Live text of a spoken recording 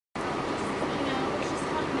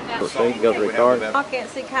So you can go to record. I can't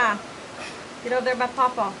see Kai. Get over there by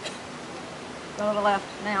Papa. Go to the left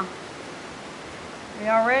now. Are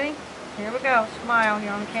y'all ready? Here we go. Smile.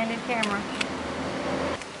 You're on the candid camera.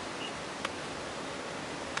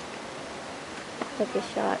 Take a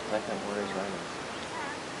shot. I think I'm wearing glasses.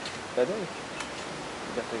 That is.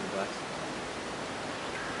 You got these glasses.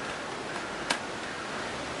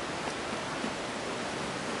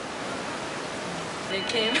 They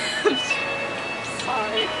came.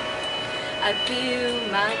 Sorry. I feel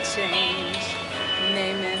my change.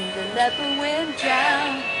 Naming the leper went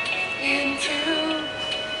down into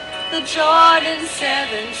the Jordan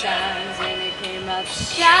 7 times, and he came up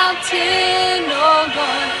shouting, "Oh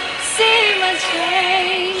Lord, see my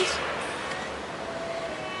change."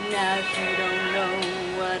 Now if you don't know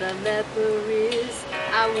what a leper is,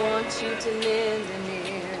 I want you to lend an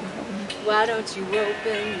ear. Why don't you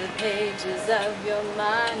open the pages of your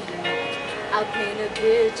mind and I'll paint a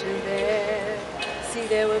picture there. See,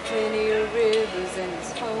 there were plenty of rivers in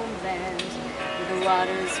his homeland where the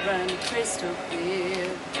waters run crystal clear.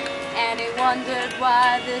 And he wondered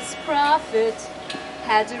why this prophet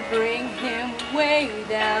had to bring him way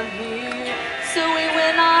down here. So he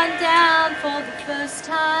went on down for the first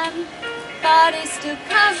time, body still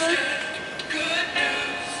covered.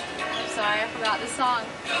 I'm sorry, I forgot the song.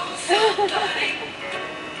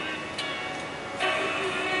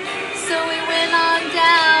 So we went on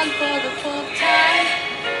down for the 4th time.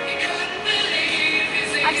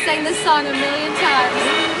 I've sang this song a million times.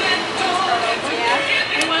 Yeah,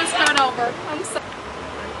 I want to start over. I'm sorry.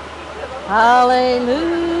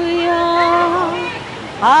 Hallelujah.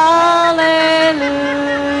 Hallelujah.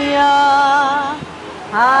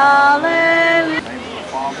 Hallelujah. In the name of the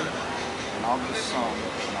Father, and of the Son,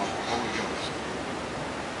 and of the Holy Ghost.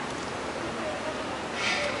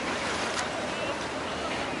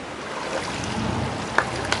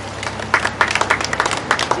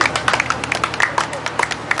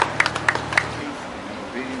 In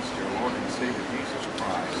obedience to our Lord and Savior Jesus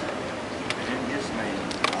Christ, and in His name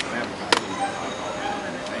I baptize you in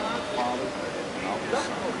the name of the Father, and of the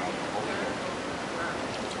Son, and of the Holy Ghost.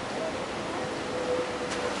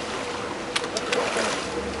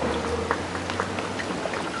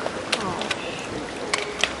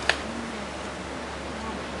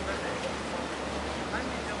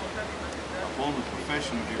 Upon the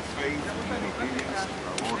profession of your faith and obedience to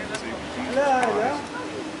our Lord and Savior Jesus Christ,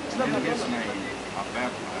 and in His name I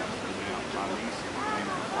baptize you now, my niece, in the name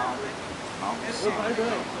of the Father, and of the Son, and of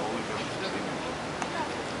the Holy Ghost. Amen.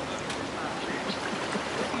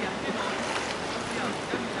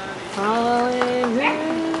 Hallelujah.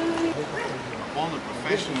 Upon the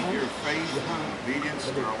profession of your faith and obedience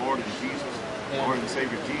to our Lord and Jesus, Lord and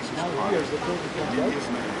Savior Jesus Christ, and in His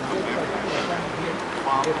name I baptize you now, in the name of the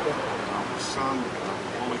Father, and of the Son, and of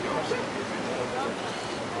the Holy Ghost.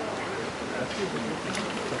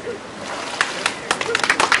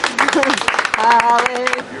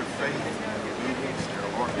 Hallelujah. Your faith and obedience to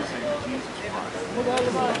our Lord and Savior Jesus Christ,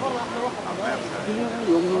 I baptize you now, in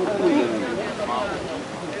the name of the Father, and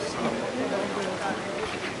of the Son, and of the Holy Ghost.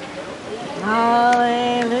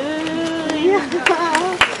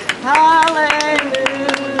 Hallelujah. Hallelujah.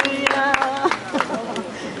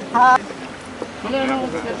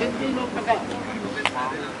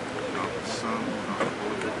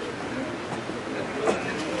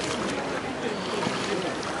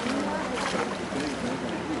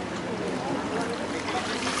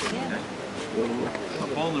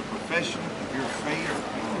 Upon the profession of your faith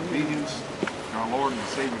and obedience to our Lord and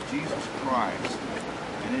Savior Jesus Christ,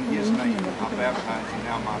 and in His name I baptize you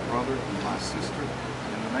now, my brother and my sister,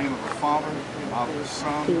 in the name of the Father, and of the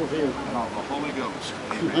Son, and of the Holy Ghost.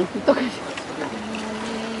 Amen.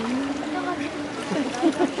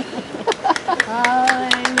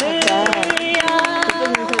 Hallelujah.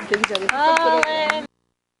 Hallelujah.